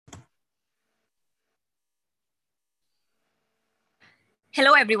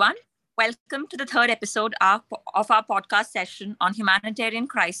Hello, everyone. Welcome to the third episode of our podcast session on humanitarian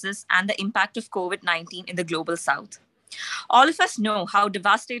crisis and the impact of COVID-19 in the global south. All of us know how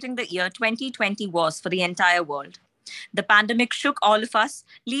devastating the year 2020 was for the entire world. The pandemic shook all of us,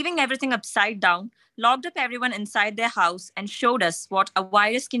 leaving everything upside down, locked up everyone inside their house, and showed us what a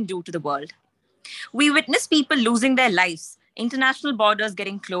virus can do to the world. We witnessed people losing their lives, international borders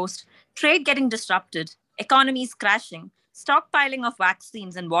getting closed, trade getting disrupted, economies crashing, stockpiling of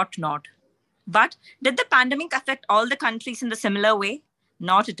vaccines, and whatnot. But did the pandemic affect all the countries in the similar way?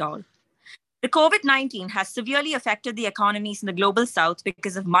 Not at all. The COVID 19 has severely affected the economies in the global south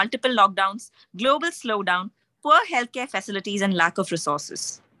because of multiple lockdowns, global slowdown, poor healthcare facilities, and lack of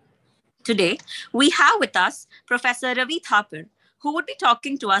resources. Today, we have with us Professor Ravi Thapar, who would be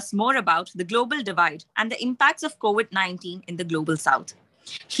talking to us more about the global divide and the impacts of COVID 19 in the global south.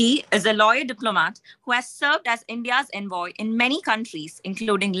 He is a lawyer diplomat who has served as India's envoy in many countries,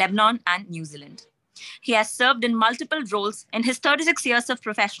 including Lebanon and New Zealand. He has served in multiple roles in his 36 years of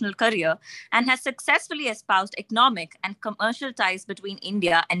professional career and has successfully espoused economic and commercial ties between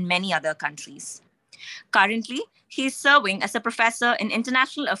India and many other countries. Currently, he is serving as a professor in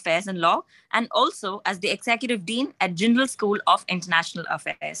international affairs and law and also as the executive dean at Jindal School of International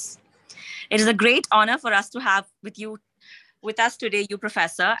Affairs. It is a great honor for us to have with us today, you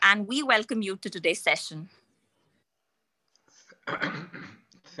professor, and we welcome you to today's session.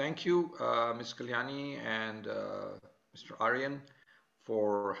 Thank you, Ms. Kalyani and Mr. Aryan,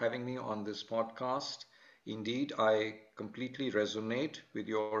 for having me on this podcast. Indeed, I completely resonate with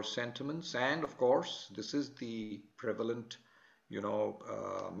your sentiments, and of course, this is the prevalent,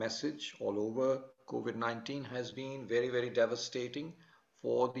 message all over. COVID-19 has been very, very devastating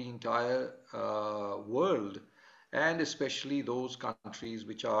for the entire world, and especially those countries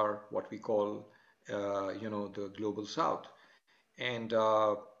which are what we call, the global south. And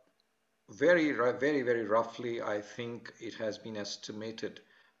very roughly, I think it has been estimated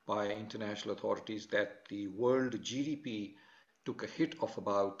by international authorities that the world GDP took a hit of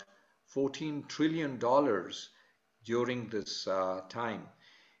about $14 trillion during this time.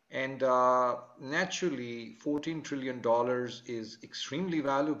 And naturally, $14 trillion is extremely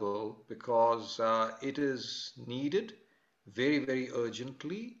valuable because it is needed very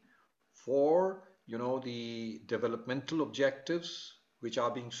urgently for the developmental objectives which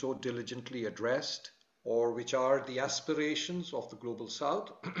are being so diligently addressed, or which are the aspirations of the global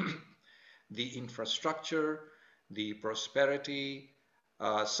south, the infrastructure, the prosperity,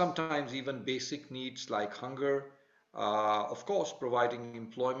 sometimes even basic needs like hunger, of course providing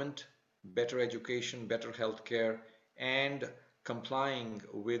employment, better education, better healthcare, and complying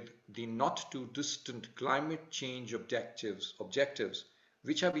with the not too distant climate change objectives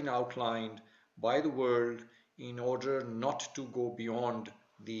which have been outlined by the world in order not to go beyond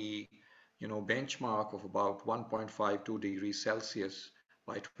the benchmark of about 1.52 degrees Celsius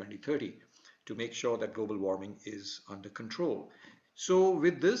by 2030 to make sure that global warming is under control. So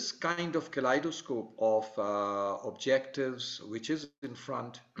with this kind of kaleidoscope of objectives which is in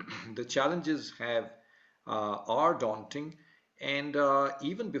front, the challenges are daunting, and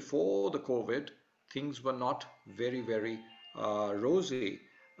even before the COVID, things were not very rosy.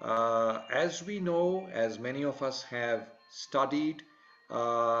 As we know, as many of us have studied,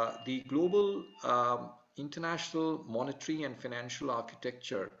 the global international monetary and financial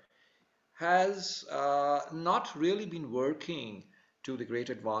architecture has not really been working to the great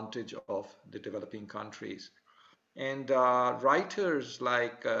advantage of the developing countries. And writers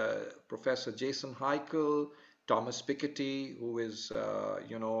like Professor Jason Heikel, Thomas Piketty, who is,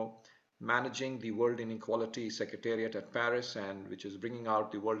 managing the World Inequality Secretariat at Paris, and which is bringing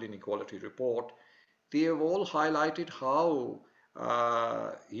out the World Inequality Report, they have all highlighted how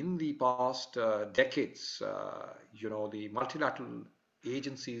in the past decades, the multilateral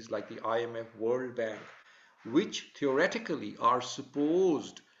agencies like the IMF, World Bank, which theoretically are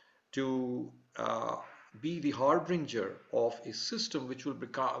supposed to be the harbinger of a system which will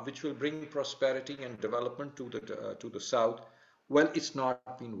bring prosperity and development to the south. Well, it's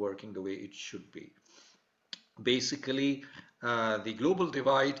not been working the way it should be. Basically, the global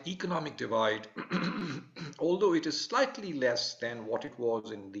divide, economic divide, although it is slightly less than what it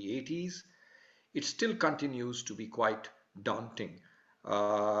was in the 80s, it still continues to be quite daunting.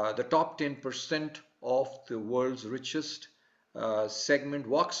 The top 10% of the world's richest segment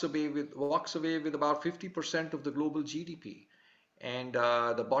walks away with about 50% of the global GDP, and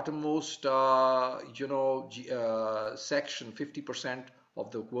the bottommost section, 50% of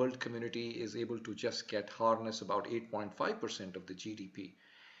the world community, is able to just get harness about 8.5% of the GDP.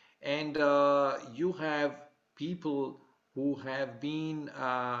 And you have people who have been,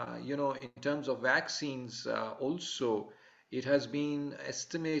 in terms of vaccines, also, it has been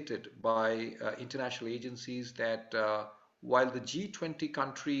estimated by international agencies that while the G20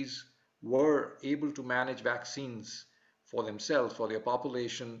 countries were able to manage vaccines for themselves, for their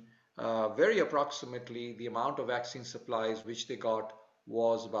population, very approximately the amount of vaccine supplies which they got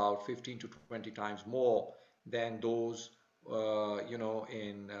was about 15 to 20 times more than those,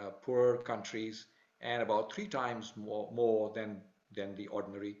 in poor countries, and about three times more than the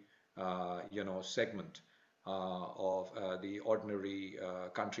ordinary, segment of the ordinary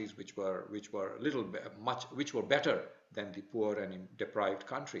countries, which were little much which were better than the poor and deprived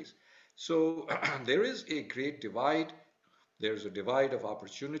countries. So there is a great divide. There's a divide of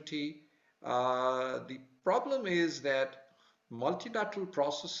opportunity. The problem is that multilateral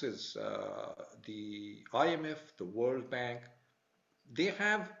processes, the IMF, the World Bank, they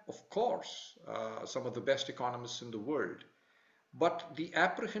have, of course, some of the best economists in the world. But the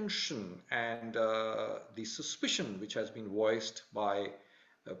apprehension and the suspicion which has been voiced by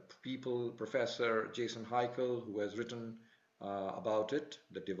people, Professor Jason Heikel, who has written about it,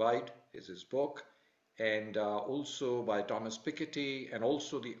 The Divide is his book, and also by Thomas Piketty, and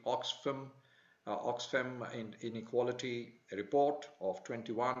also the Oxfam Inequality Report of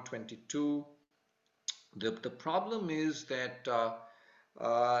 21-22. The problem is that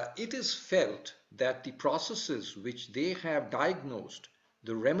it is felt that the processes which they have diagnosed,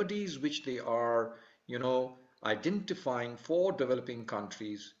 the remedies which they are, identifying for developing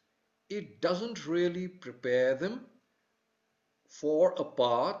countries, it doesn't really prepare them for a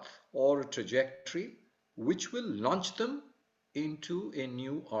path or a trajectory which will launch them into a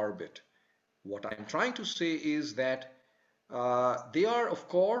new orbit. What I'm trying to say is that they are, of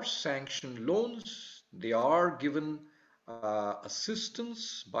course, sanctioned loans. They are given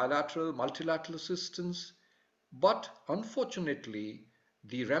assistance, bilateral, multilateral assistance. But unfortunately,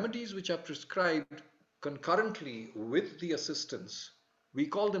 the remedies which are prescribed concurrently with the assistance, we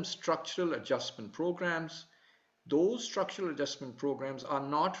call them structural adjustment programs. Those structural adjustment programs are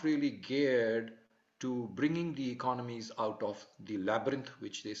not really geared to bringing the economies out of the labyrinth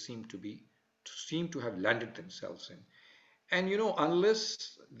which they seem to have landed themselves in. And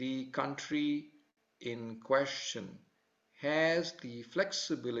unless the country in question has the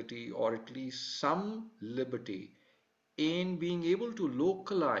flexibility or at least some liberty in being able to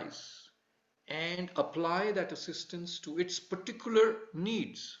localize and apply that assistance to its particular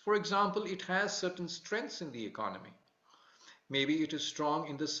needs. For example, it has certain strengths in the economy. Maybe it is strong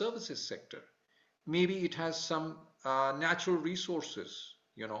in the services sector. Maybe it has some natural resources,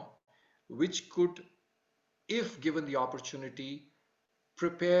 which could, if given the opportunity,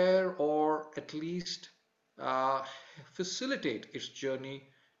 prepare or at least uh, facilitate its journey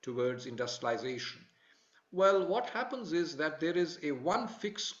towards industrialization. Well, what happens is that there is a one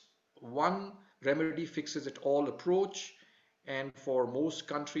remedy fixes it all approach, and for most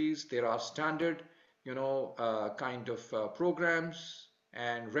countries there are standard, kind of programs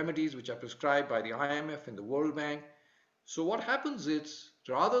and remedies which are prescribed by the IMF and the World Bank. So what happens is,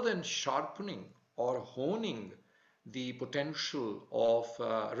 rather than sharpening or honing the potential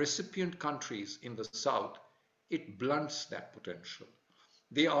of recipient countries in the South, it blunts that potential.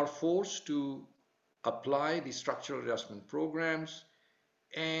 They are forced to apply the structural adjustment programs,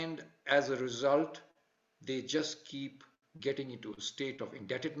 and as a result, they just keep getting into a state of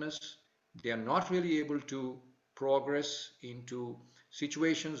indebtedness. They are not really able to progress into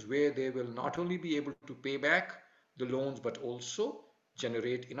situations where they will not only be able to pay back the loans but also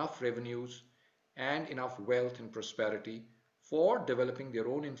generate enough revenues and enough wealth and prosperity for developing their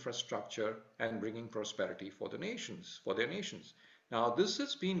own infrastructure and bringing prosperity for their nations. Now, this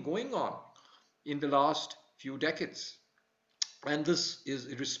has been going on in the last few decades, and this is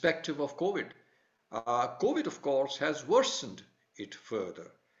irrespective of COVID. COVID, of course, has worsened it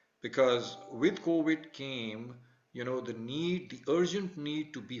further, because with COVID came, the urgent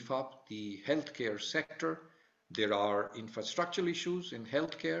need to beef up the healthcare sector. There are infrastructural issues in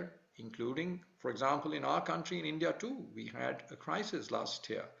healthcare, including, for example, in our country, in India too, we had a crisis last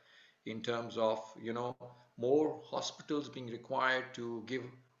year in terms of, more hospitals being required to give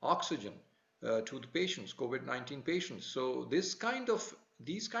oxygen to the patients, COVID-19 patients. So these kind of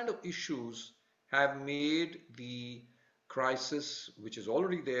issues have made the crisis, which is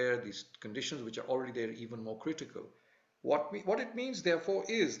already there, these conditions which are already there, even more critical. What it means, therefore,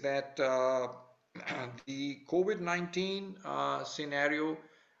 is that the COVID-19 scenario,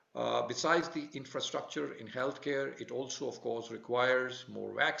 besides the infrastructure in healthcare, it also, of course, requires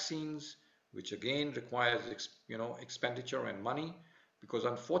more vaccines, which again requires, expenditure and money, because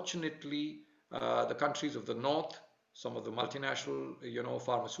unfortunately, the countries of the north, some of the multinational,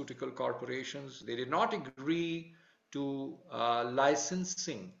 pharmaceutical corporations, they did not agree to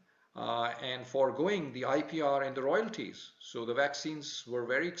licensing and foregoing the IPR and the royalties. So the vaccines were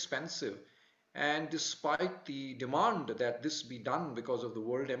very expensive. And despite the demand that this be done because of the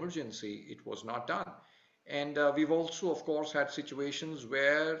world emergency, it was not done. And we've also, of course, had situations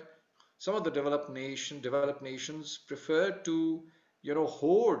where some of the developed nations preferred to,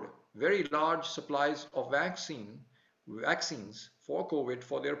 hoard very large supplies of vaccines for COVID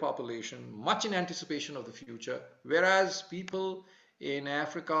for their population, much in anticipation of the future, whereas people in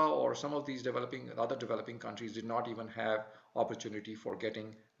Africa or some of these other developing countries did not even have opportunity for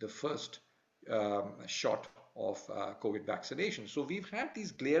getting the first shot of COVID vaccination. So we've had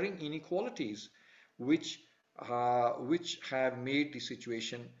these glaring inequalities, which which have made the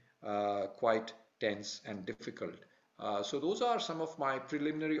situation quite tense and difficult. So those are some of my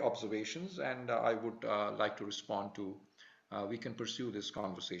preliminary observations, and I would like to respond to. We can pursue this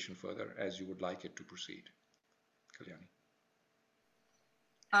conversation further as you would like it to proceed, Kalyani.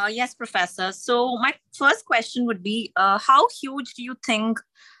 Yes, Professor. So my first question would be, how huge do you think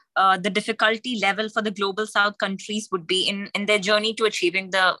the difficulty level for the global South countries would be in their journey to achieving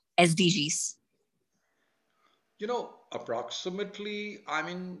the SDGs? Approximately, I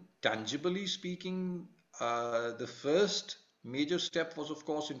mean, tangibly speaking, the first major step was, of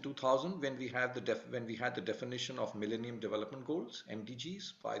course, in 2000 when we had the definition of Millennium Development Goals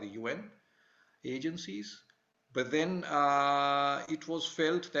 (MDGs) by the UN agencies. But then it was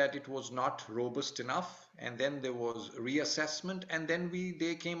felt that it was not robust enough, and then there was reassessment, and then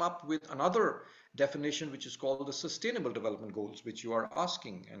they came up with another definition, which is called the Sustainable Development Goals, which you are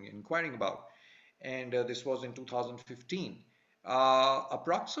asking and inquiring about. And this was in 2015.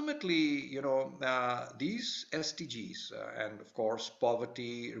 Approximately, these SDGs, and of course,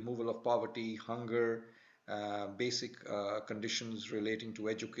 poverty, removal of poverty, hunger, basic conditions relating to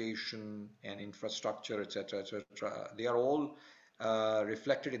education and infrastructure, etc., etc. They are all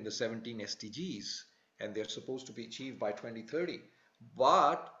reflected in the 17 SDGs, and they're supposed to be achieved by 2030.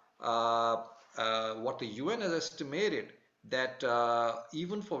 But what the UN has estimated that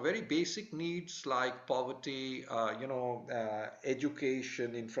even for very basic needs like poverty,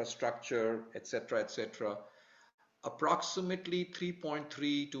 education, infrastructure, etc., etc., approximately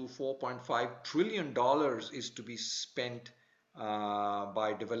 3.3 to 4.5 trillion dollars is to be spent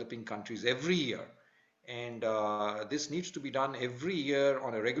by developing countries every year, and this needs to be done every year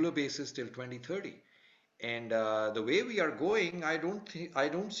on a regular basis till 2030. And the way we are going, I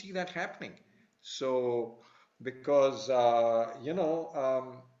don't see that happening. So because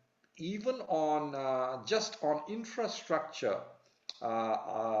even on just on infrastructure,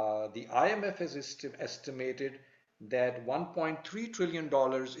 the IMF has estimated that 1.3 trillion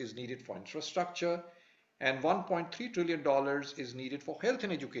dollars is needed for infrastructure, and 1.3 trillion dollars is needed for health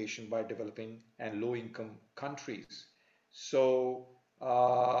and education by developing and low income countries. So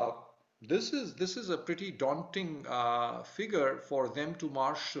this is a pretty daunting figure for them to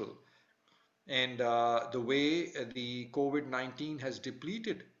marshal. And the way the COVID-19 has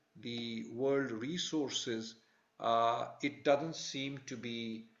depleted the world resources, it doesn't seem to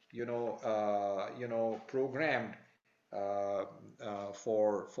be, programmed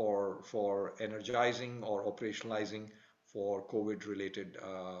for energizing or operationalizing for COVID-related,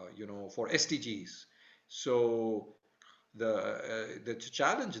 for SDGs. So the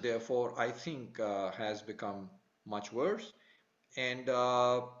challenge, therefore, I think has become much worse. And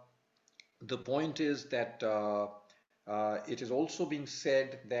the point is that it is also being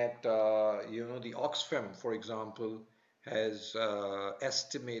said that the Oxfam, for example, has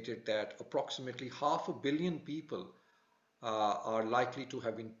estimated that approximately 500 million people are likely to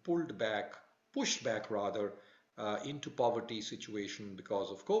have been pushed back rather, into poverty situation because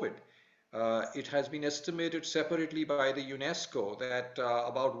of COVID. It has been estimated separately by the UNESCO that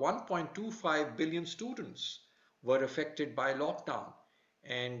about 1.25 billion students were affected by lockdown,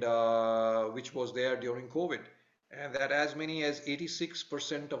 and which was there during COVID, and that as many as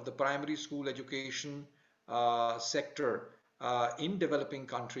 86% of the primary school education sector in developing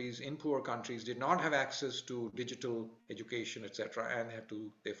countries, in poor countries, did not have access to digital education, etc., and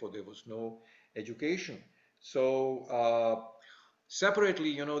therefore there was no education. So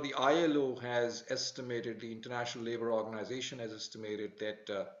separately, the ILO has estimated, the International Labour Organization has estimated that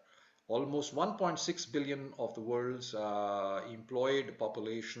almost 1.6 billion of the world's employed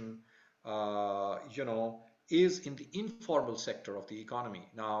population, is in the informal sector of the economy.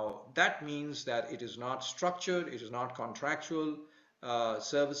 Now, that means that it is not structured, it is not contractual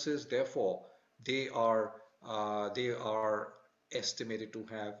services. Therefore, they are estimated to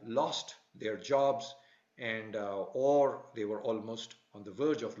have lost their jobs, and or they were almost on the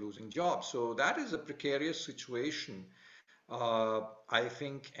verge of losing jobs. So that is a precarious situation, I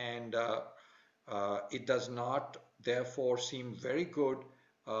think, and it does not therefore seem very good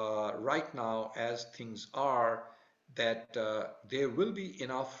right now as things are, that there will be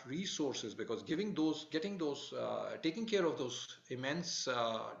enough resources, because taking care of those immense,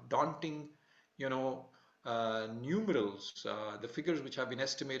 daunting, you know, numerals, the figures which have been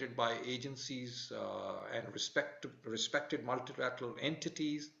estimated by agencies and respected multilateral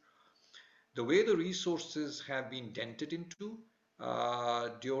entities, the way the resources have been dented into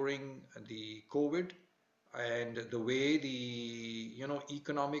during the COVID, and the way the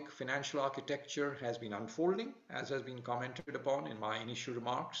economic financial architecture has been unfolding, as has been commented upon in my initial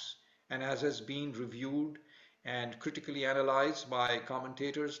remarks, and as has been reviewed and critically analyzed by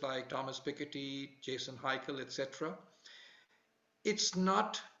commentators like Thomas Piketty, Jason Heikel, etc., it's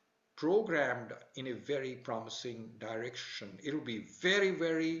not programmed in a very promising direction. It'll be very,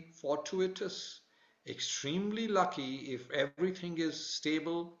 very fortuitous, extremely lucky if everything is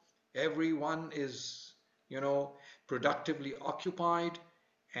stable, everyone is, productively occupied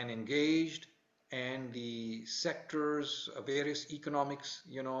and engaged, and the sectors, various economic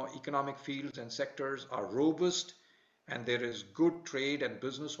fields and sectors are robust, and there is good trade and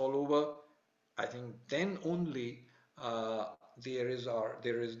business all over. I think then only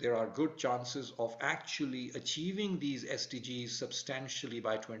there are good chances of actually achieving these SDGs substantially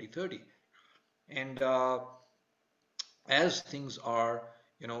by 2030. And as things are,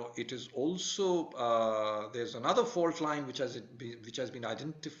 it is also there's another fault line which has been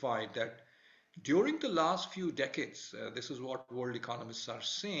identified, that during the last few decades, this is what world economists are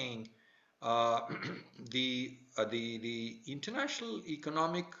saying, uh, the international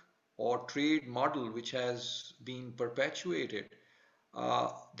economic or trade model which has been perpetuated,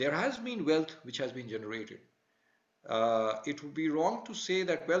 there has been wealth which has been generated. It would be wrong to say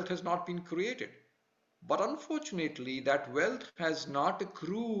that wealth has not been created. But unfortunately, that wealth has not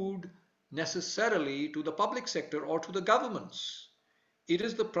accrued necessarily to the public sector or to the governments. It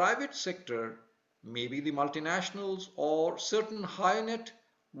is the private sector, maybe the multinationals or certain high net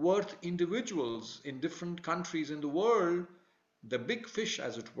worth individuals in different countries in the world, the big fish,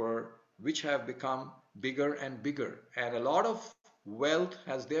 as it were, which have become bigger and bigger. And a lot of wealth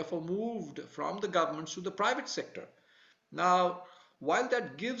has therefore moved from the governments to the private sector. Now, while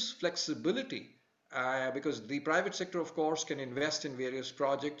that gives flexibility, because the private sector, of course, can invest in various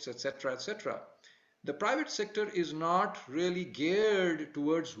projects, etc., etc., the private sector is not really geared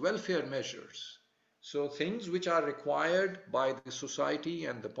towards welfare measures. So things which are required by the society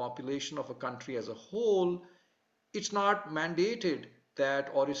and the population of a country as a whole, it's not mandated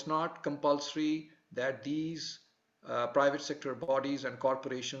that, or it's not compulsory that these private sector bodies and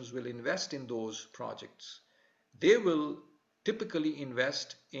corporations will invest in those projects. They will typically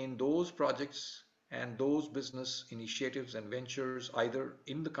invest in those projects and those business initiatives and ventures either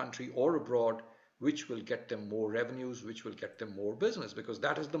in the country or abroad, which will get them more revenues, which will get them more business, because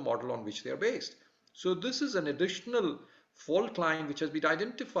that is the model on which they are based. So this is an additional fault line which has been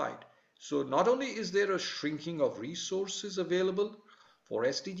identified. So not only is there a shrinking of resources available for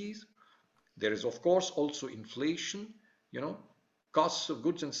SDGs, there is of course also inflation, you know, costs of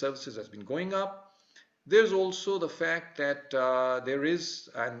goods and services has been going up. There's also the fact that there's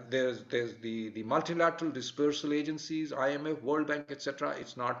the multilateral dispersal agencies, IMF, World Bank, etc.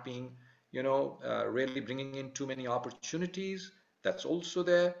 It's not being, really bringing in too many opportunities. That's also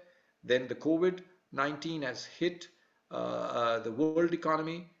there. Then the COVID-19 has hit the world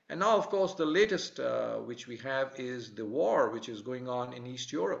economy. And now, of course, the latest which we have is the war which is going on in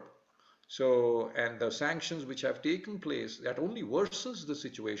East Europe. So, and the sanctions which have taken place, that only worsens the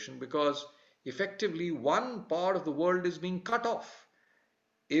situation, because effectively one part of the world is being cut off.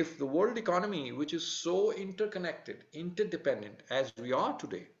 If the world economy, which is so interconnected, interdependent as we are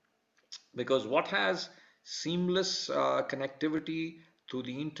today, because what has seamless connectivity through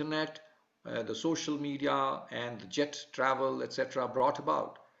the internet, the social media, and the jet travel, etc., brought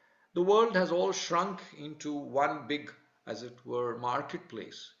about, the world has all shrunk into one big, as it were,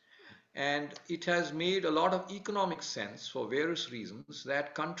 marketplace. And it has made a lot of economic sense for various reasons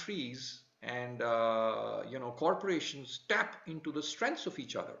that countries and corporations tap into the strengths of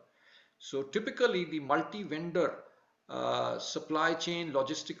each other. So typically the multi-vendor supply chain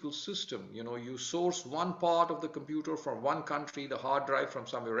logistical system, you source one part of the computer from one country, the hard drive from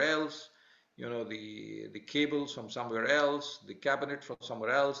somewhere else, the cables from somewhere else, the cabinet from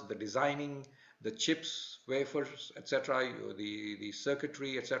somewhere else, the designing, the chips, wafers, etc., the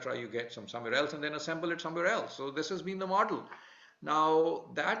circuitry, etc., you get from somewhere else and then assemble it somewhere else. So this has been the model.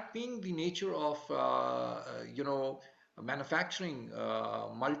 Now, that being the nature of, manufacturing,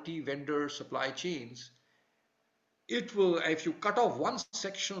 multi-vendor supply chains, it will, if you cut off one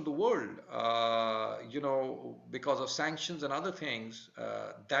section of the world, because of sanctions and other things,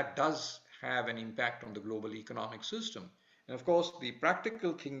 that does have an impact on the global economic system. And of course, the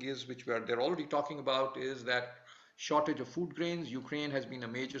practical thing is, which they're already talking about, is that shortage of food grains. Ukraine has been a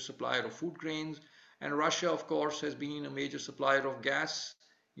major supplier of food grains, and Russia, of course, has been a major supplier of gas,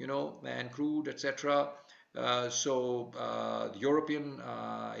 and crude, etc. The European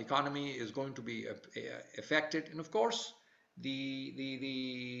economy is going to be affected, and of course, the the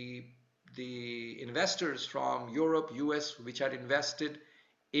the the investors from Europe, US, which had invested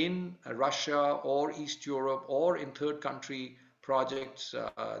in Russia or East Europe or in third country projects,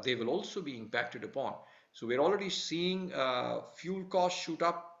 they will also be impacted upon. So we're already seeing fuel costs shoot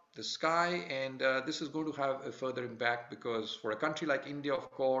up the sky, and this is going to have a further impact because for a country like India, of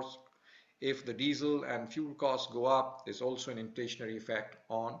course, if the diesel and fuel costs go up, there's also an inflationary effect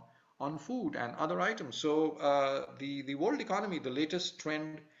on food and other items. So the world economy, the latest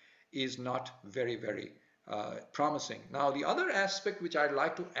trend is not very promising. Now, the other aspect which I'd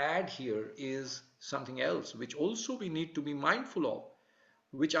like to add here is something else, which also we need to be mindful of,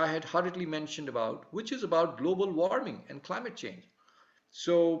 which I had hurriedly mentioned about, which is about global warming and climate change.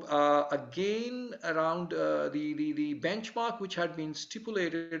 So again, around the benchmark which had been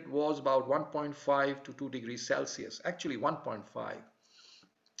stipulated was about 1.5 to 2 degrees Celsius, actually 1.5.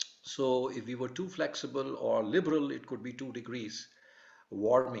 So if we were too flexible or liberal, it could be 2 degrees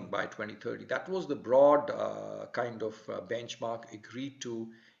warming by 2030. That was the broad kind of benchmark agreed to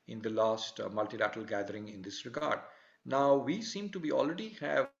in the last multilateral gathering in this regard. Now we seem to be already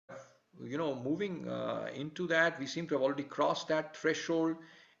have, moving into that. We seem to have already crossed that threshold.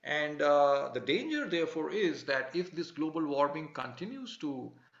 And the danger, therefore, is that if this global warming continues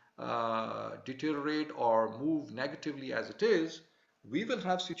to deteriorate or move negatively as it is, we will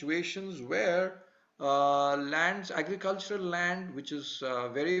have situations where agricultural land, which is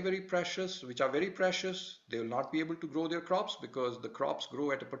very precious, which are very precious, they will not be able to grow their crops because the crops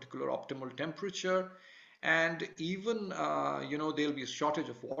grow at a particular optimal temperature. And even, there'll be a shortage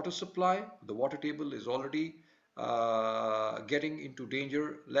of water supply. The water table is already getting into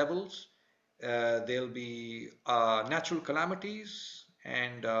danger levels. There'll be natural calamities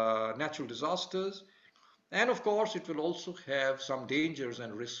and natural disasters. And of course, it will also have some dangers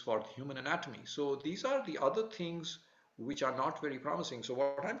and risks for the human anatomy. So these are the other things which are not very promising. So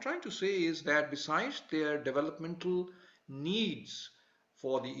what I'm trying to say is that besides their developmental needs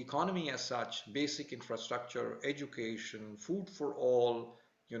for the economy as such, basic infrastructure, education, food for all,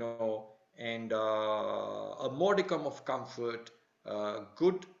 and a modicum of comfort,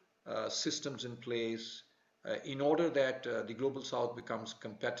 good systems in place, in order that the global south becomes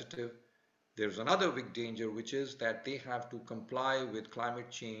competitive. There's another big danger, which is that they have to comply with climate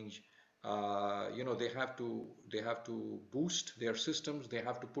change. They have to boost their systems. They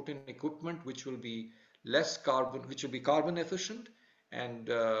have to put in equipment which will be less carbon, which will be carbon efficient, and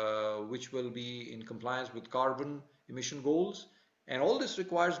which will be in compliance with carbon emission goals. And all this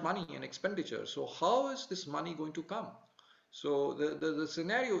requires money and expenditure. So how is this money going to come? So the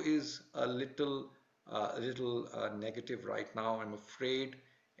scenario is a little negative right now, I'm afraid.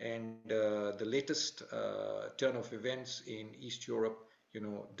 And the latest turn of events in East Europe,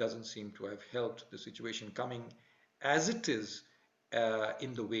 doesn't seem to have helped the situation coming as it is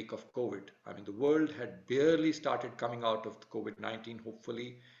in the wake of COVID. I mean, the world had barely started coming out of the COVID-19.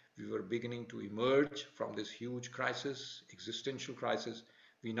 Hopefully, we were beginning to emerge from this huge crisis, existential crisis.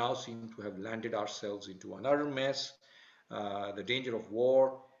 We now seem to have landed ourselves into another mess, the danger of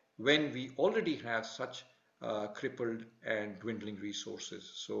war, when we already have such crippled and dwindling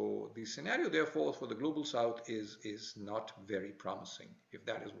resources. So the scenario, therefore, for the global south is not very promising, if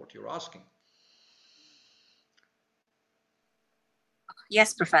that is what you're asking.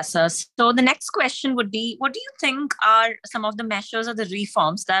 Yes, Professor. So the next question would be, what do you think are some of the measures or the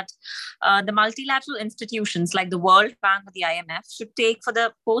reforms that the multilateral institutions like the World Bank or the IMF should take for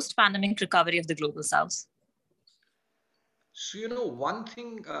the post-pandemic recovery of the global south? So, one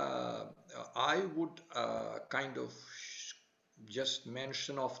thing I would kind of just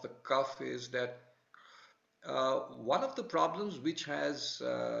mention off the cuff is that one of the problems which has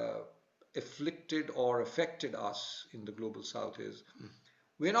afflicted or affected us in the global south is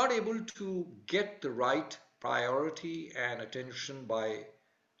we're not able to get the right priority and attention by,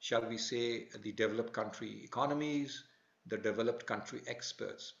 shall we say, the developed country economies, the developed country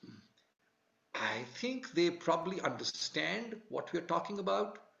experts. I think they probably understand what we're talking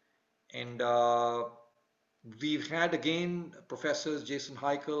about, and We've had again professors Jason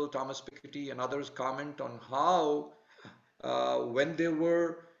Heikel, Thomas Piketty, and others comment on how when there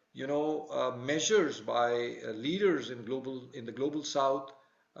were, measures by leaders in the global south,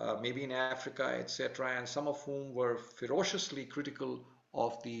 maybe in Africa, etc., and some of whom were ferociously critical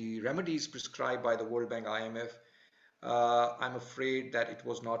of the remedies prescribed by the World Bank, IMF. I'm afraid that it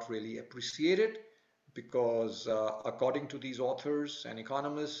was not really appreciated because, according to these authors and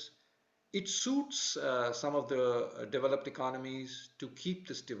economists, it suits some of the developed economies to keep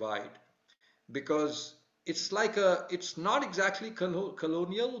this divide because it's not exactly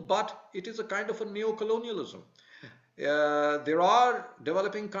colonial, but it is a kind of a neo-colonialism. There are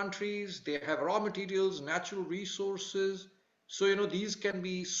developing countries, they have raw materials, natural resources. So, these can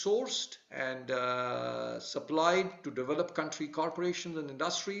be sourced and supplied to developed country corporations and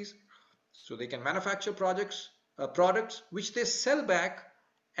industries. So they can manufacture products which they sell back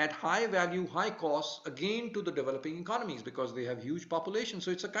at high value, high cost, again to the developing economies because they have huge populations.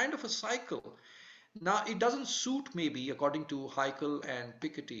 So it's a kind of a cycle. Now, it doesn't suit, maybe, according to Heikel and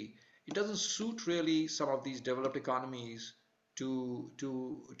Piketty, it doesn't suit really some of these developed economies to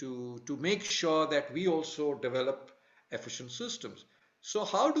make sure that we also develop efficient systems. So,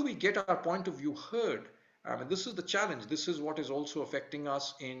 how do we get our point of view heard? I mean, this is the challenge. This is what is also affecting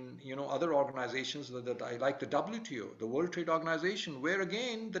us in other organizations that I like, the WTO, the World Trade Organization, where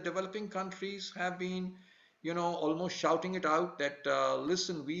again the developing countries have been almost shouting it out that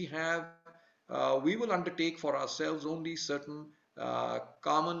listen, we will undertake for ourselves only certain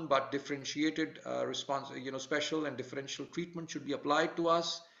common but differentiated response, special and differential treatment should be applied to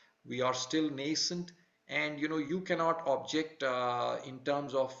us. We are still nascent, and you cannot object in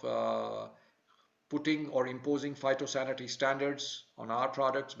terms of putting or imposing phytosanitary standards on our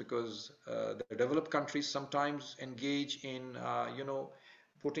products because the developed countries sometimes engage in,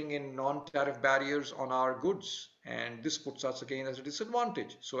 putting in non-tariff barriers on our goods, and this puts us again as a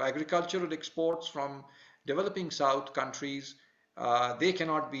disadvantage. So agricultural exports from developing South countries, they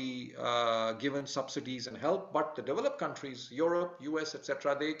cannot be given subsidies and help, but the developed countries, Europe, US,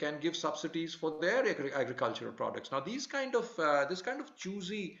 etc., they can give subsidies for their agricultural products. Now, this kind of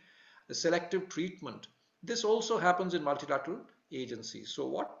choosy selective treatment, this also happens in multilateral agencies. So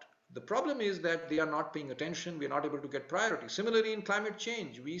what the problem is that they are not paying attention. We are not able to get priority. Similarly, in climate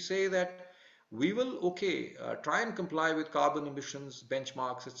change, we say that we will, okay, try and comply with carbon emissions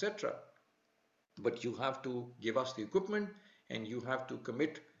benchmarks, etc., but you have to give us the equipment and you have to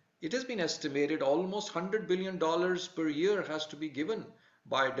commit. It has been estimated almost $100 billion per year has to be given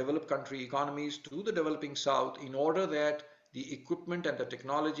by developed country economies to the developing South in order that the equipment and the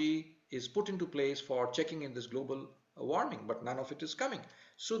technology is put into place for checking in this global warming, but none of it is coming.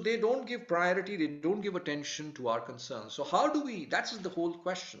 So they don't give priority, they don't give attention to our concerns. So how do we, that's the whole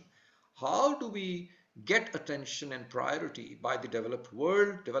question. How do we get attention and priority by the developed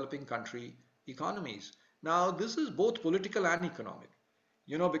world, developing country economies? Now, this is both political and economic,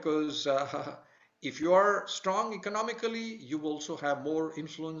 because if you are strong economically, you also have more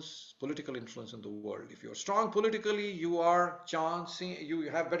influence, political influence in the world. If you're strong politically, you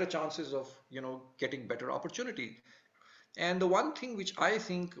have better chances of, getting better opportunity. And the one thing which I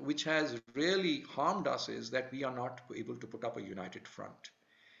think which has really harmed us is that we are not able to put up a united front.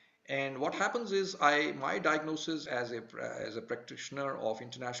 And what happens is, my diagnosis as a practitioner of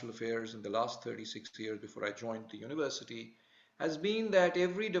international affairs in the last 36 years before I joined the university has been that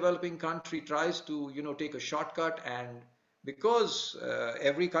every developing country tries to, take a shortcut, and because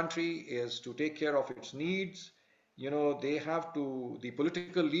every country is to take care of its needs, they have to, the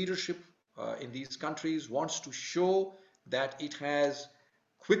political leadership in these countries wants to show that it has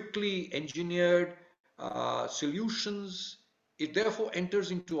quickly engineered solutions. It therefore enters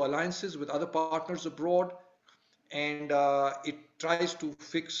into alliances with other partners abroad, and it tries to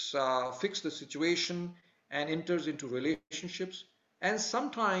fix the situation and enters into relationships. And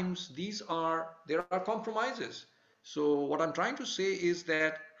sometimes there are compromises. So what I'm trying to say is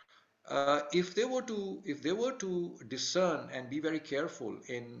that if they were to discern and be very careful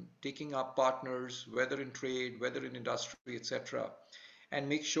in taking up partners, whether in trade, whether in industry, etc., and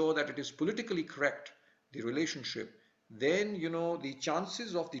make sure that it is politically correct, the relationship, then the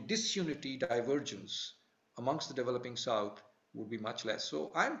chances of the disunity, divergence amongst the developing South would be much less.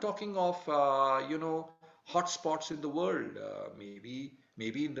 So I'm talking of hotspots in the world,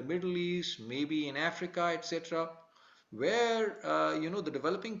 maybe in the Middle East, maybe in Africa, etc., where the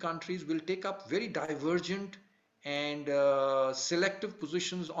developing countries will take up very divergent and selective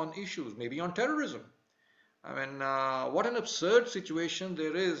positions on issues, maybe on terrorism. I mean, what an absurd situation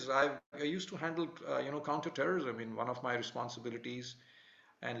there is. I used to handle, counterterrorism in one of my responsibilities.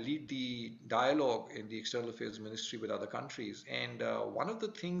 and lead the dialogue in the External Affairs Ministry with other countries. And one of the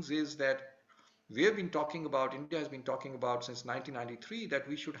things is that we have been talking about, India has been talking about since 1993 that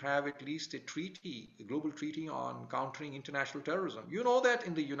we should have at least a treaty, a global treaty on countering international terrorism. You know that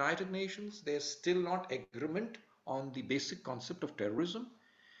in the United Nations, there's still not agreement on the basic concept of terrorism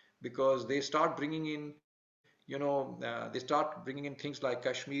because they start bringing in, they start bringing in things like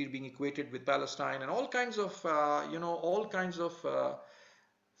Kashmir being equated with Palestine and all kinds of, all kinds of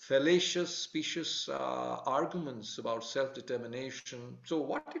fallacious, specious arguments about self-determination. So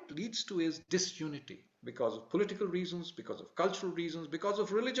what it leads to is disunity because of political reasons, because of cultural reasons, because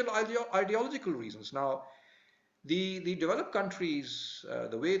of religious ideological reasons. Now, the developed countries,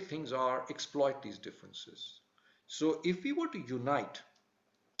 the way things are, exploit these differences. So if we were to unite,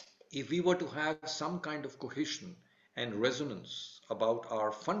 if we were to have some kind of cohesion and resonance about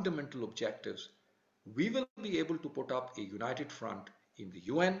our fundamental objectives, we will be able to put up a united front in the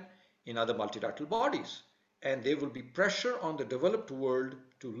UN, in other multilateral bodies, and there will be pressure on the developed world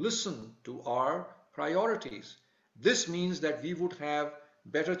to listen to our priorities. This means that we would have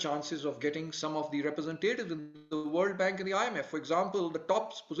better chances of getting some of the representatives in the World Bank and the IMF. For example, the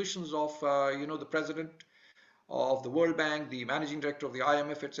top positions of the president of the World Bank, the managing director of the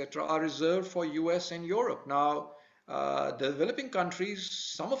IMF, etc., are reserved for US and Europe. Now, the developing countries,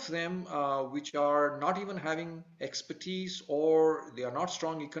 some of them which are not even having expertise or they are not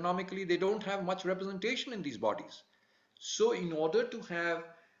strong economically, they don't have much representation in these bodies. So, in order to have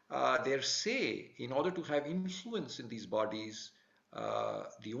their say, in order to have influence in these bodies,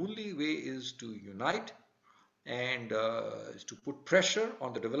 the only way is to unite and is to put pressure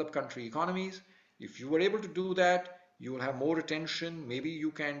on the developed country economies. If you were able to do that, you will have more attention. Maybe you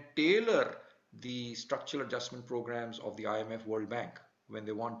can tailor the structural adjustment programs of the IMF World Bank when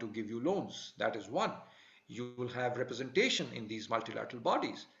they want to give you loans. That is one. You will have representation in these multilateral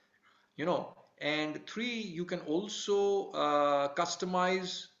bodies, and three, you can also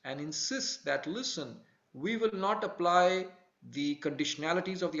customize and insist that, listen, we will not apply the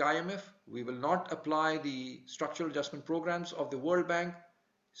conditionalities of the IMF, we will not apply the structural adjustment programs of the World Bank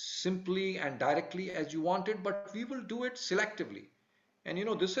simply and directly as you wanted, but we will do it selectively. And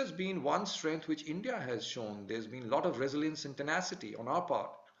this has been one strength which India has shown. There's been a lot of resilience and tenacity on our part.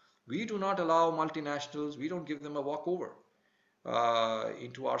 We do not allow multinationals, we don't give them a walkover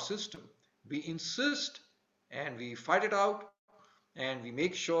into our system. We insist and we fight it out and we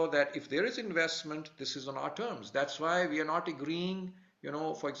make sure that if there is investment, this is on our terms. That's why we are not agreeing,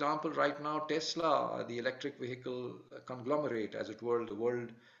 for example, right now, Tesla, the electric vehicle conglomerate, as it were, the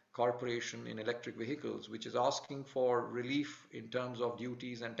world corporation in electric vehicles, which is asking for relief in terms of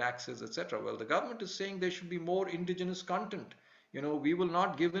duties and taxes, etc. Well, the government is saying there should be more indigenous content. We will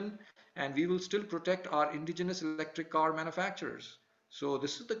not give in and we will still protect our indigenous electric car manufacturers. So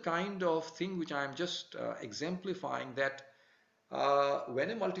this is the kind of thing which I am just exemplifying, that when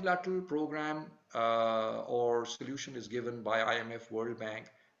a multilateral program or solution is given by IMF, World Bank,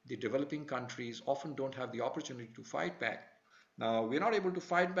 the developing countries often don't have the opportunity to fight back. Now, we're not able to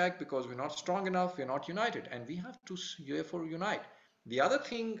fight back because we're not strong enough, we're not united, and we have to therefore unite. The other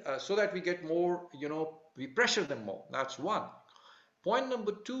thing, so that we get more, we pressure them more. That's one. Point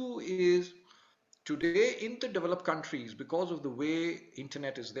number two is, today in the developed countries, because of the way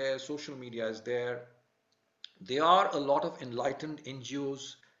internet is there, social media is there are a lot of enlightened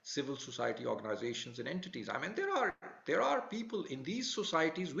NGOs, civil society organizations and entities. I mean, there are people in these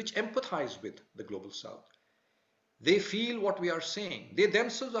societies which empathize with the global south. They feel what we are saying. They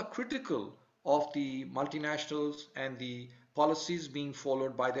themselves are critical of the multinationals and the policies being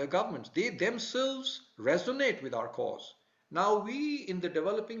followed by their governments. They themselves resonate with our cause. Now, we in the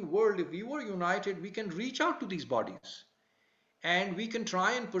developing world, if we were united, we can reach out to these bodies and we can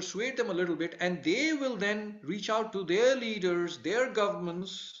try and persuade them a little bit, and they will then reach out to their leaders, their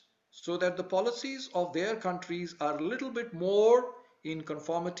governments, so that the policies of their countries are a little bit more in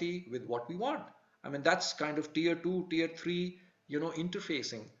conformity with what we want. I mean, that's kind of tier 2, tier 3,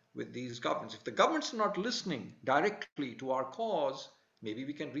 interfacing with these governments. If the governments are not listening directly to our cause, maybe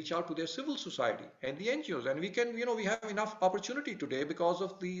we can reach out to their civil society and the NGOs, and we can, we have enough opportunity today because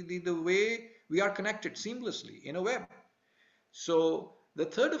of the way we are connected seamlessly in a web. So the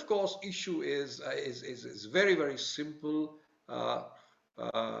third, of course, issue is very, very simple.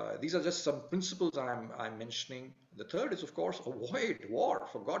 These are just some principles I'm mentioning. The third is, of course, avoid war.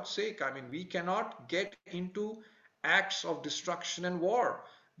 For God's sake, I mean, we cannot get into acts of destruction and war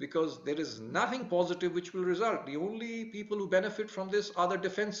because there is nothing positive which will result. The only people who benefit from this are the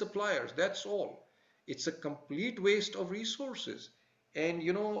defense suppliers. That's all. It's a complete waste of resources. And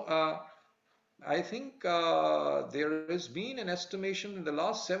I think there has been an estimation in the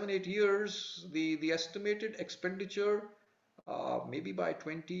last 7, 8 years. The estimated expenditure, maybe by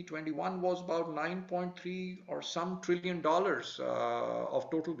 2021, was about 9.3 or some trillion dollars of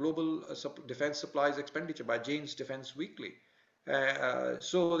total global defense supplies expenditure by Jane's Defense Weekly. During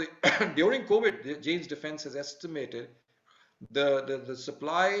COVID, Jane's Defense has estimated the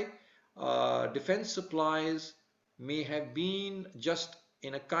supply, defense supplies may have been just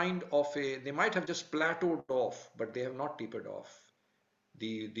in a kind of a, they might have just plateaued off, but they have not tapered off.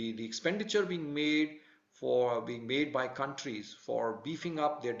 The expenditure being made by countries for beefing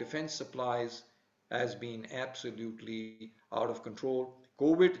up their defense supplies has been absolutely out of control.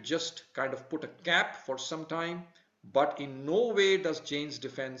 COVID just kind of put a cap for some time, but in no way does Jane's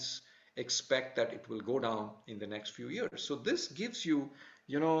Defense expect that it will go down in the next few years. So this gives you,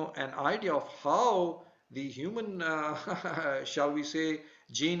 an idea of how the human, shall we say,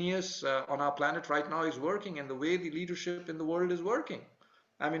 genius on our planet right now is working, and the way the leadership in the world is working.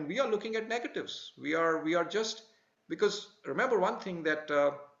 I mean, we are looking at negatives. We are just, because remember one thing, that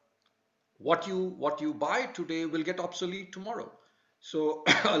what you buy today will get obsolete tomorrow. So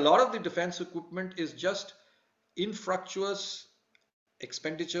a lot of the defense equipment is just infructuous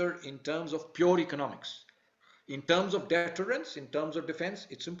expenditure in terms of pure economics. In terms of deterrence, in terms of defense,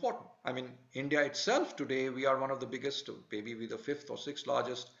 it's important. I mean, India itself today, we are one of the biggest, maybe we the fifth or sixth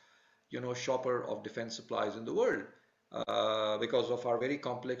largest, shopper of defense supplies in the world, because of our very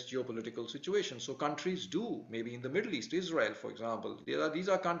complex geopolitical situation. So countries do, maybe in the Middle East, Israel, for example, these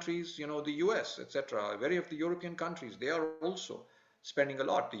are countries, the US, etc. Very of the European countries, they are also spending a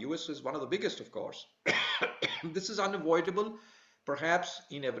lot. The US is one of the biggest, of course. This is unavoidable, perhaps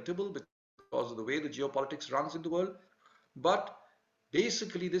inevitable, because of the way the geopolitics runs in the world. But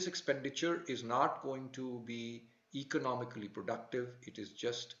basically, this expenditure is not going to be economically productive. It is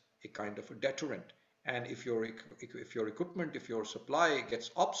just a kind of a deterrent. And if your equipment, if your supply gets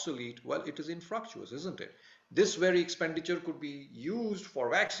obsolete, well, it is infructuous, isn't it? This very expenditure could be used for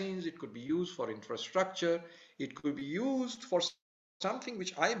vaccines, it could be used for infrastructure, it could be used for something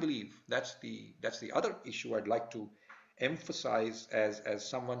which I believe, that's the other issue I'd like to emphasize, as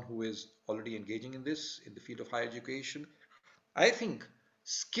someone who is already engaging in this in the field of higher education. I think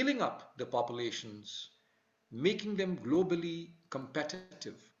skilling up the populations, making them globally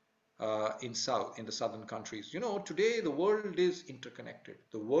competitive in the southern countries. Today the world is interconnected.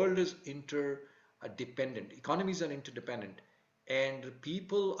 The world is interdependent. Economies are interdependent, and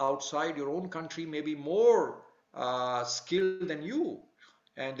people outside your own country may be more skilled than you,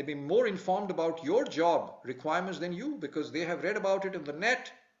 and they may be more informed about your job requirements than you, because they have read about it in the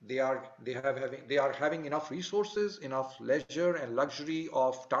net. They are having enough resources, enough leisure and luxury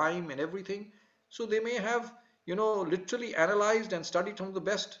of time and everything. So they may have, literally analyzed and studied some of the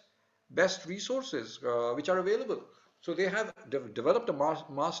best resources which are available. So they have developed a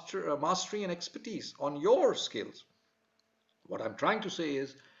mastery and expertise on your skills. What I'm trying to say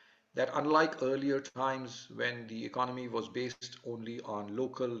is that unlike earlier times when the economy was based only on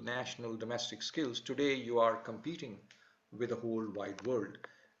local, national, domestic skills, today you are competing with the whole wide world.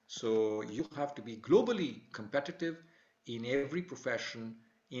 So you have to be globally competitive in every profession,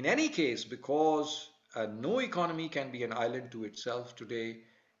 in any case, because no economy can be an island to itself today.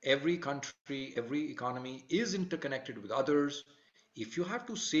 Every country, every economy is interconnected with others. If you have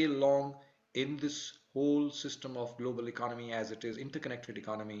to sail along in this whole system of global economy, as it is interconnected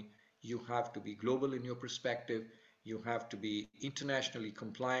economy, you have to be global in your perspective. You have to be internationally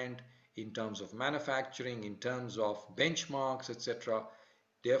compliant in terms of manufacturing, in terms of benchmarks, etc.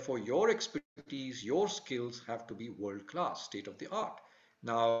 Therefore, your expertise, your skills have to be world class, state of the art.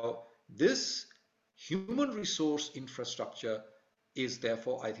 Now, this human resource infrastructure is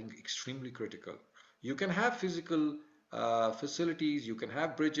therefore, I think, extremely critical. You can have physical facilities, you can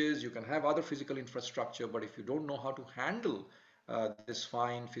have bridges, you can have other physical infrastructure, but if you don't know how to handle this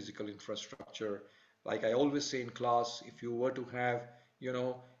fine physical infrastructure, like I always say in class, if you were to have, you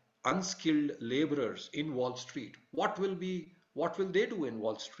know, unskilled laborers in Wall Street, what will they do in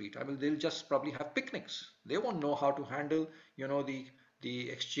Wall Street? I mean, they'll just probably have picnics. They won't know how to handle, the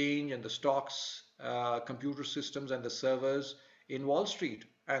exchange and the stocks, computer systems and the servers in Wall Street.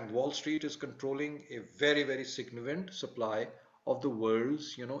 And Wall Street is controlling a very, very significant supply of the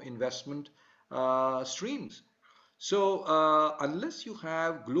world's, investment streams. So, unless you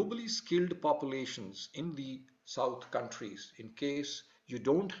have globally skilled populations in the South countries, in case you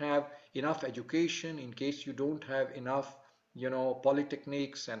don't have enough education, in case you don't have enough,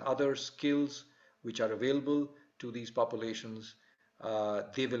 polytechnics and other skills which are available to these populations,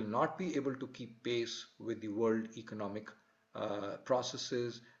 they will not be able to keep pace with the world economic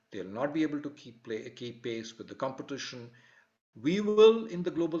processes, They'll not be able to keep pace with the competition. We will, in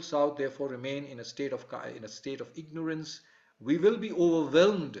the global south, therefore remain in a state of ignorance. We will be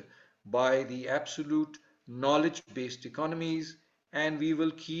overwhelmed by the absolute knowledge-based economies, and we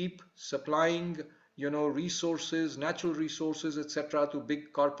will keep supplying, resources, natural resources, etc., to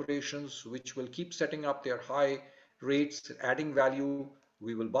big corporations, which will keep setting up their high rates, adding value.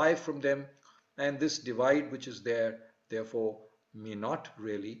 We will buy from them, and this divide which is there, therefore, may not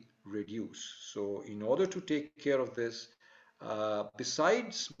really reduce. So, in order to take care of this,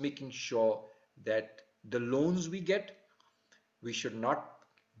 besides making sure that the loans we get, we should not,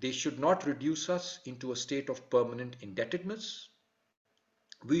 they should not reduce us into a state of permanent indebtedness.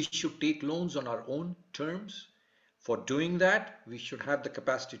 We should take loans on our own terms. For doing that, we should have the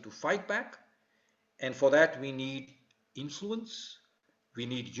capacity to fight back. And for that, we need influence. We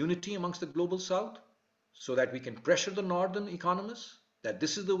need unity amongst the global south so that we can pressure the northern economists that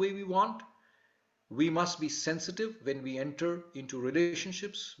this is the way we want. We must be sensitive when we enter into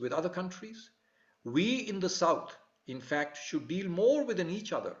relationships with other countries. We in the South, in fact, should deal more within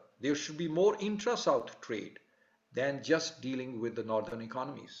each other. There should be more intra-South trade than just dealing with the northern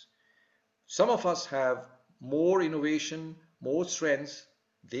economies. Some of us have more innovation, more strengths.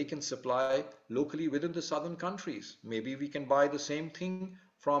 They can supply locally within the southern countries. Maybe we can buy the same thing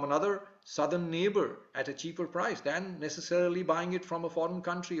from another southern neighbor at a cheaper price than necessarily buying it from a foreign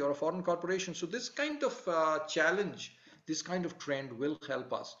country or a foreign corporation. So this kind of challenge, this kind of trend will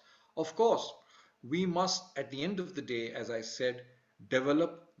help us. Of course, we must, at the end of the day, as I said,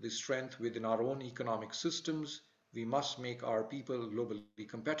 develop the strength within our own economic systems. We must make our people globally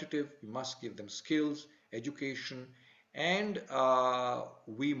competitive. We must give them skills, education, and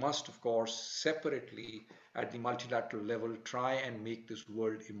we must, of course, separately at the multilateral level try and make this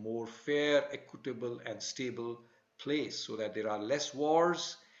world a more fair, equitable, and stable place so that there are less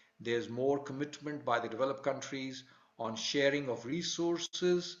wars, there's more commitment by the developed countries on sharing of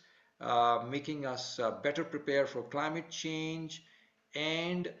resources, making us better prepare for climate change,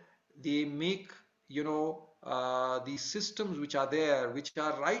 and they make, these systems which are there, which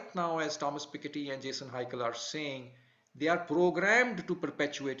are right now, as Thomas Piketty and Jason Heikel are saying, they are programmed to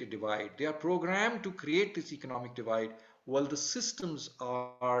perpetuate a divide. They are programmed to create this economic divide. While the systems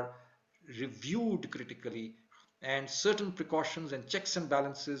are reviewed critically and certain precautions and checks and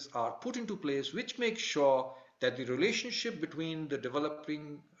balances are put into place, which make sure that the relationship between the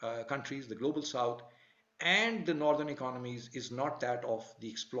developing countries, the global south, and the northern economies is not that of the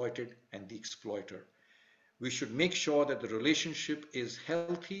exploited and the exploiter. We should make sure that the relationship is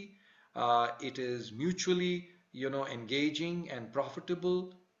healthy, it is mutually, engaging and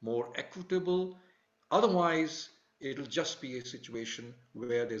profitable, more equitable. Otherwise, it'll just be a situation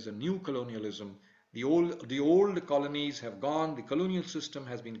where there's a new colonialism. The old colonies have gone, the colonial system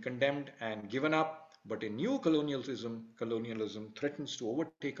has been condemned and given up, but a new colonialism threatens to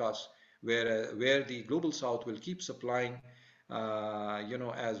overtake us, where the global south will keep supplying,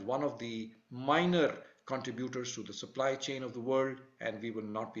 as one of the minor contributors to the supply chain of the world, and we will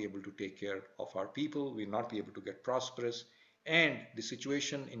not be able to take care of our people, we will not be able to get prosperous, and the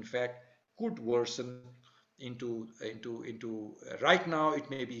situation, in fact, could worsen into right now it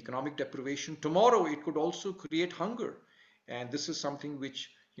may be economic deprivation. Tomorrow it could also create hunger, and this is something which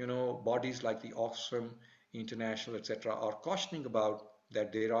bodies like the Oxfam International, etc., are cautioning about,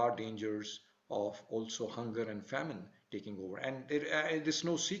 that there are dangers of also hunger and famine taking over. And it is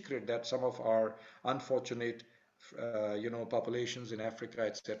no secret that some of our unfortunate, populations in Africa,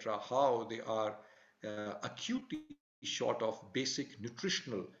 etc., how they are acutely short of basic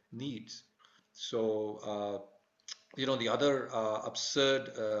nutritional needs. So, the other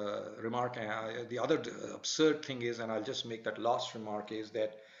absurd remark, the other absurd thing is, and I'll just make that last remark, is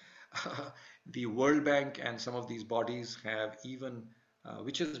that the World Bank and some of these bodies have even,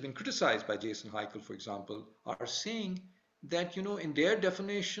 which has been criticized by Jason Heikel, for example, are saying that, in their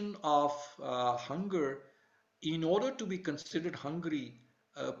definition of hunger, in order to be considered hungry,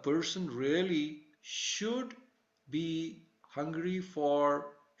 a person really should be hungry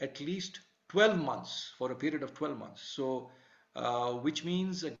for at least 12 months, for a period of 12 months. So, which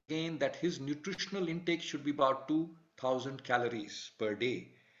means again that his nutritional intake should be about 2000 calories per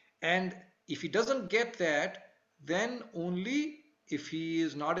day. And if he doesn't get that, then only if he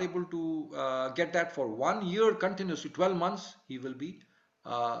is not able to get that for 1 year continuously, 12 months, he will be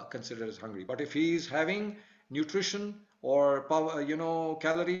considered as hungry. But if he is having nutrition or power,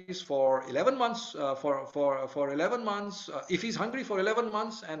 calories for 11 months, for 11 months, if he's hungry for 11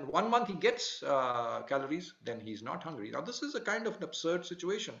 months and 1 month he gets calories, then he's not hungry. Now this is a kind of an absurd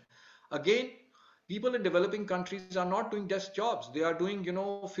situation. Again, people in developing countries are not doing desk jobs. They are doing,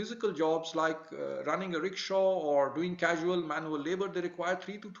 physical jobs like running a rickshaw or doing casual manual labor. They require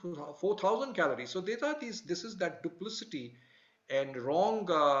 3 to 4,000 calories. So this is that duplicity and wrong,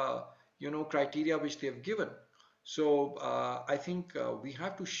 criteria which they have given. So I think we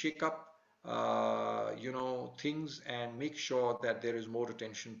have to shake up, things and make sure that there is more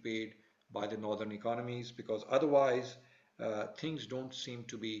attention paid by the northern economies, because otherwise things don't seem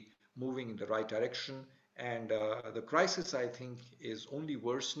to be moving in the right direction. And the crisis, I think, is only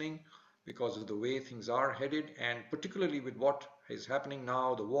worsening because of the way things are headed, and particularly with what is happening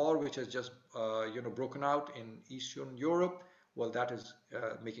now, the war which has just broken out in Eastern Europe. Well, that is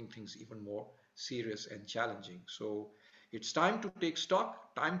making things even more serious and challenging. So it's time to take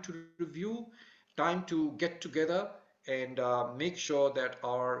stock, time to review, time to get together and make sure that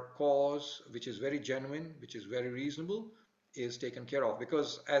our cause, which is very genuine, which is very reasonable, is taken care of.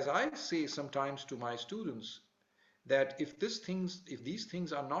 Because as I say sometimes to my students, that if these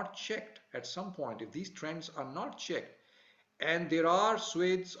things are not checked at some point, if these trends are not checked, and there are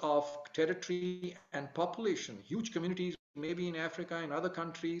swathes of territory and population, huge communities, maybe in Africa, in other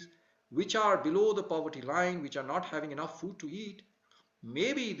countries, which are below the poverty line, which are not having enough food to eat,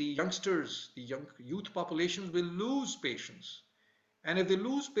 maybe the youngsters, the young youth populations will lose patience. And if they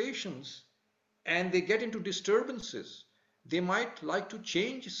lose patience and they get into disturbances, they might like to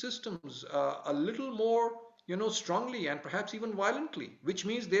change systems a little more, strongly and perhaps even violently, which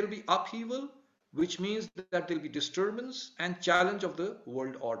means there will be upheaval, which means that there will be disturbance and challenge of the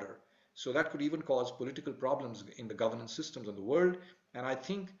world order. So that could even cause political problems in the governance systems of the world. And I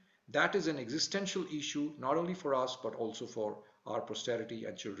think that is an existential issue, not only for us, but also for our posterity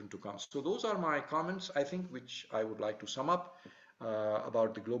and children to come. So those are my comments, I think, which I would like to sum up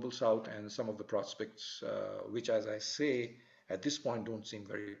about the global south and some of the prospects, which, as I say, at this point don't seem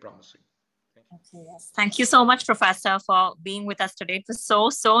very promising. Thank you. Okay, yes. Thank you so much, Professor, for being with us today. It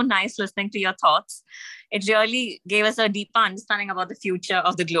was so nice listening to your thoughts. It really gave us a deeper understanding about the future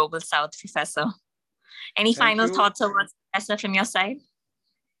of the global south, Professor. Any Thank final you. thoughts or words, Professor, from your side?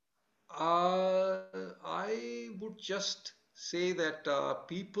 I would just say that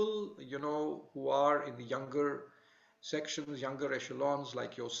people, who are in the younger sections, younger echelons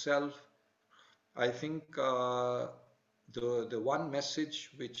like yourself, I think the one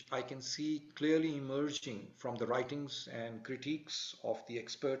message which I can see clearly emerging from the writings and critiques of the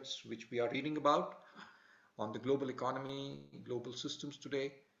experts which we are reading about on the global economy, global systems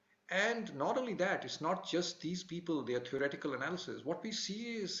today. And not only that, it's not just these people, their theoretical analysis. What we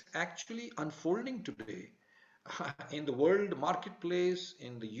see is actually unfolding today in the world marketplace,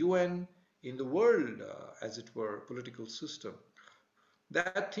 in the UN, in the world, as it were, political system,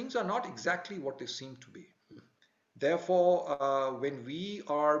 that things are not exactly what they seem to be. Therefore, when we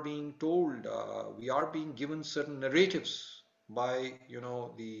are being told, we are being given certain narratives by,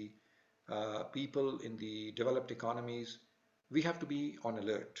 the people in the developed economies, we have to be on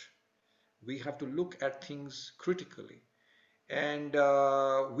alert. We have to look at things critically. And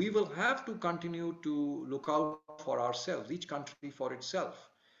we will have to continue to look out for ourselves, each country for itself.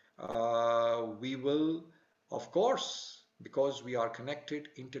 We will, of course, because we are connected,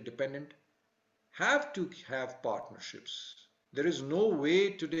 interdependent, have to have partnerships. There is no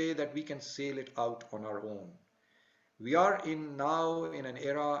way today that we can sail it out on our own. We are in now in an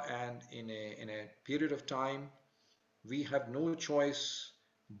era and in a period of time, we have no choice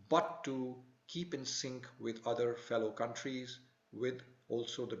but to keep in sync with other fellow countries, with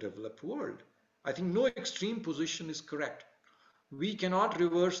also the developed world. I think no extreme position is correct. We cannot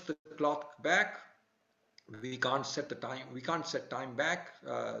reverse the clock back. We can't set the time. We can't set time back.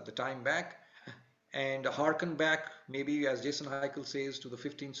 The time back and harken back, maybe as Jason Heikel says, to the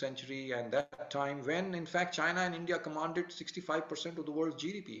 15th century and that time when, in fact, China and India commanded 65% of the world's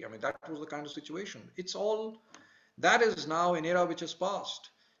GDP. I mean, that was the kind of situation. It's all that is now an era which has passed.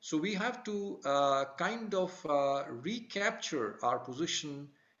 So we have to kind of recapture our position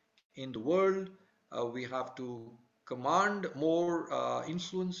in the world. We have to command more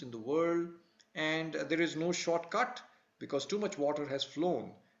influence in the world, and there is no shortcut because too much water has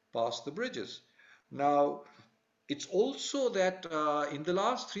flown past the bridges. Now, it's also that in the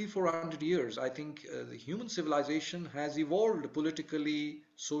last 300-400 years, I think the human civilization has evolved politically,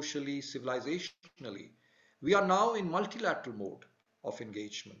 socially, civilizationally. We are now in multilateral mode of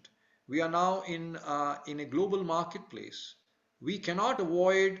engagement. We are now in a global marketplace. We cannot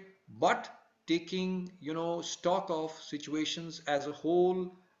avoid but taking stock of situations as a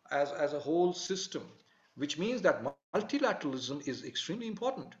whole, as a whole system, which means that multilateralism is extremely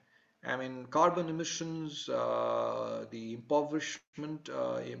important. I mean, carbon emissions, the impoverished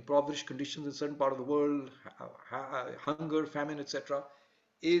conditions in certain part of the world, hunger, famine, etc.,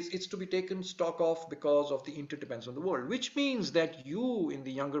 is it's to be taken stock of because of the interdependence on the world, which means that you in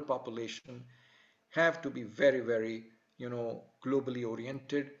the younger population have to be very, very, globally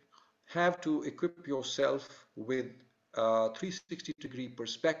oriented, have to equip yourself with 360-degree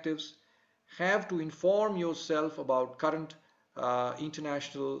perspectives, have to inform yourself about current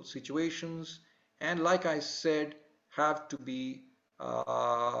international situations, and like I said, have to be,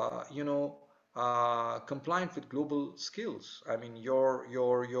 compliant with global skills. I mean,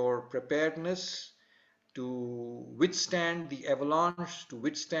 your preparedness to withstand the avalanche, to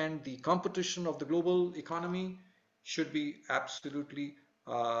withstand the competition of the global economy should be absolutely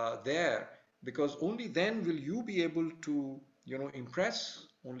there, because only then will you be able to impress.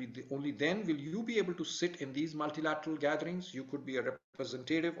 Only then will you be able to sit in these multilateral gatherings. You could be a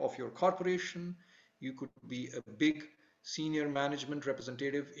representative of your corporation, you could be a big senior management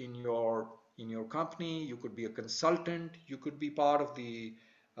representative in your company, you could be a consultant, you could be part of the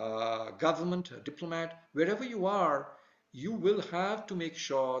government, a diplomat, wherever you are, you will have to make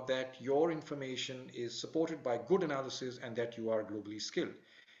sure that your information is supported by good analysis and that you are globally skilled.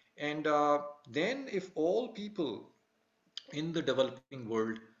 And then, if all people in the developing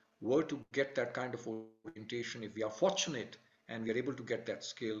world were to get that kind of orientation, if we are fortunate and we are able to get that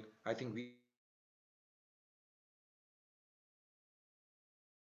skill, I think we have done a lot for the development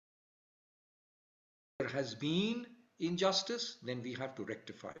of the world. If there has been injustice, then we have to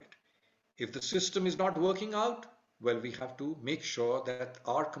rectify it. If the system is not working out, well, we have to make sure that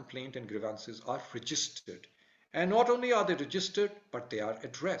our complaint and grievances are registered. And not only are they registered, but they are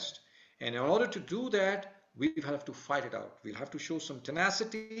addressed. And in order to do that, we have to fight it out. We'll have to show some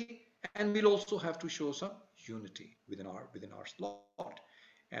tenacity, and we'll also have to show some unity within our slot.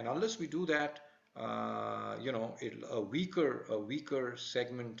 And unless we do that, a weaker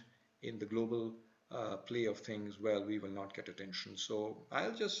segment in the global play of things, well, we will not get attention. So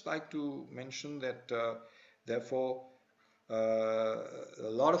I'll just like to mention that, therefore, a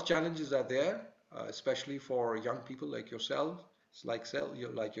lot of challenges are there, especially for young people like yourselves, like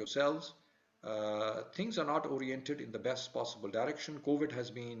yourselves. Things are not oriented in the best possible direction. COVID has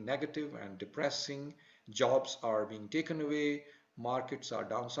been negative and depressing. Jobs are being taken away. Markets are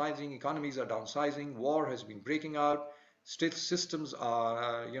downsizing. Economies are downsizing. War has been breaking out. State systems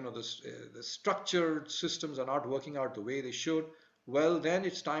are, the structured systems are not working out the way they should. Well, then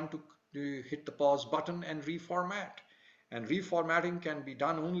it's time to hit the pause button and reformat. And reformatting can be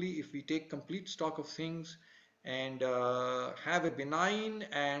done only if we take complete stock of things and have a benign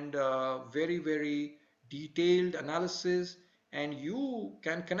and very, very detailed analysis. And you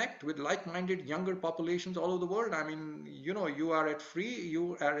can connect with like-minded younger populations all over the world. I mean, you are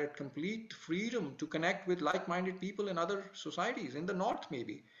at complete freedom to connect with like-minded people in other societies, in the north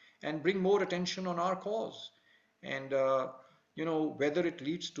maybe, and bring more attention on our cause. And whether it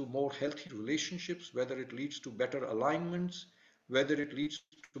leads to more healthy relationships, whether it leads to better alignments, whether it leads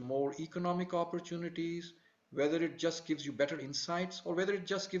to more economic opportunities, whether it just gives you better insights, or whether it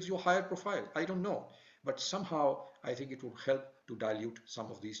just gives you a higher profile, I don't know. But somehow I think it will help to dilute some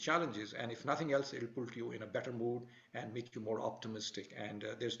of these challenges, and if nothing else, it'll put you in a better mood and make you more optimistic. And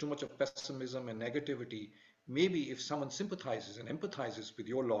there's too much of pessimism and negativity. Maybe if someone sympathizes and empathizes with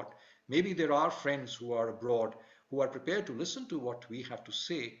your lot, maybe there are friends who are abroad who are prepared to listen to what we have to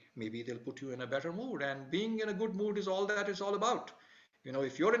say. Maybe they'll put you in a better mood, and being in a good mood is all that it's all about.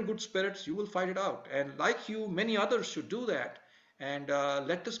 If you're in good spirits, you will fight it out. And like you, many others should do that. And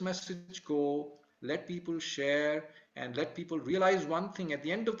let this message go. Let people share, and let people realize one thing. At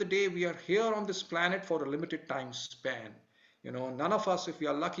the end of the day, we are here on this planet for a limited time span. None of us, if we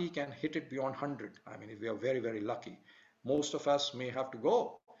are lucky, can hit it beyond 100. I mean, if we are very, very lucky. Most of us may have to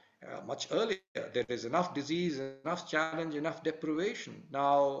go much earlier. There is enough disease, enough challenge, enough deprivation.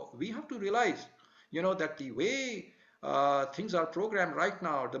 Now, we have to realize, that the way things are programmed right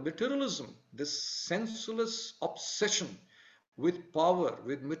now, the materialism, this sensuous obsession with power,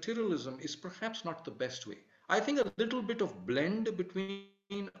 with materialism, is perhaps not the best way. I think a little bit of blend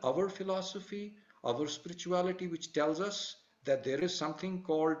between our philosophy, our spirituality, which tells us that there is something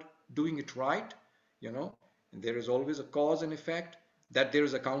called doing it right, you know, and there is always a cause and effect, that there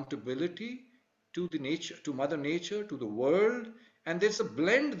is accountability to the nature, to Mother Nature, to the world, and there's a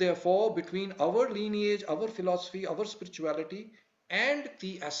blend, therefore, between our lineage, our philosophy, our spirituality, and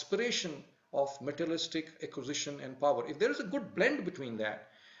the aspiration of materialistic acquisition and power. If there is a good blend between that,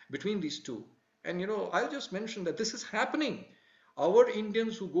 between these two, and I'll just mention that this is happening. Our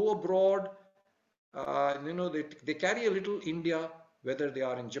Indians who go abroad, they carry a little India whether they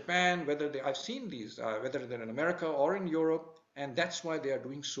are in Japan, I've seen these, whether they're in America or in Europe, and that's why they are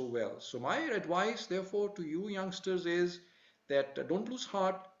doing so well. So my advice, therefore, to you youngsters is that don't lose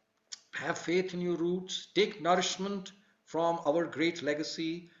heart, have faith in your roots, take nourishment from our great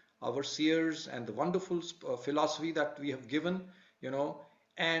legacy, our seers, and the wonderful philosophy that we have given, you know,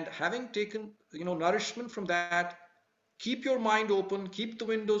 and having taken, nourishment from that, keep your mind open, keep the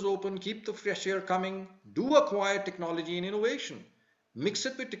windows open, keep the fresh air coming, do acquire technology and innovation, mix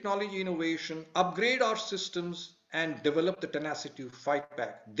it with technology innovation, upgrade our systems, and develop the tenacity to fight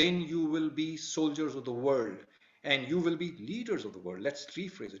back. Then you will be soldiers of the world and you will be leaders of the world. Let's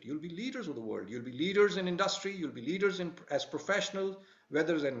rephrase it. You'll be leaders of the world. You'll be leaders in industry. You'll be leaders as professionals,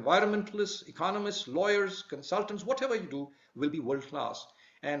 whether as environmentalists, economists, lawyers, consultants, whatever you do will be world class.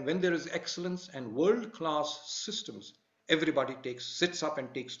 And when there is excellence and world class systems, everybody sits up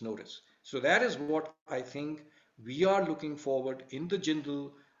and takes notice. So that is what I think we are looking forward in the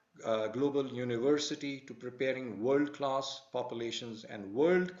Jindal Global University to preparing world-class populations and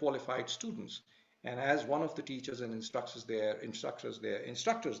world-qualified students. And as one of the teachers and instructors there,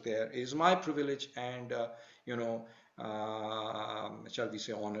 it is my privilege and you know, shall we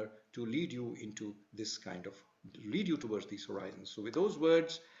say honor to lead you towards these horizons. So with those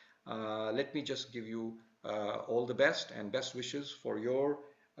words, let me just give you all the best and best wishes for your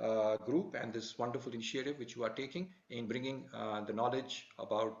group and this wonderful initiative which you are taking in bringing the knowledge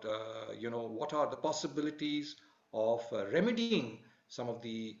about what are the possibilities of remedying some of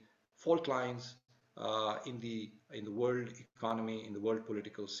the fault lines in the world economy, in the world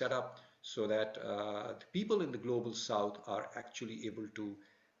political setup, so that the people in the global south are actually able to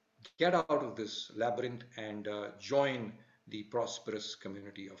get out of this labyrinth and join the prosperous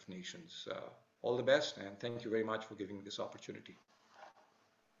community of nations. All the best, and thank you very much for giving me this opportunity.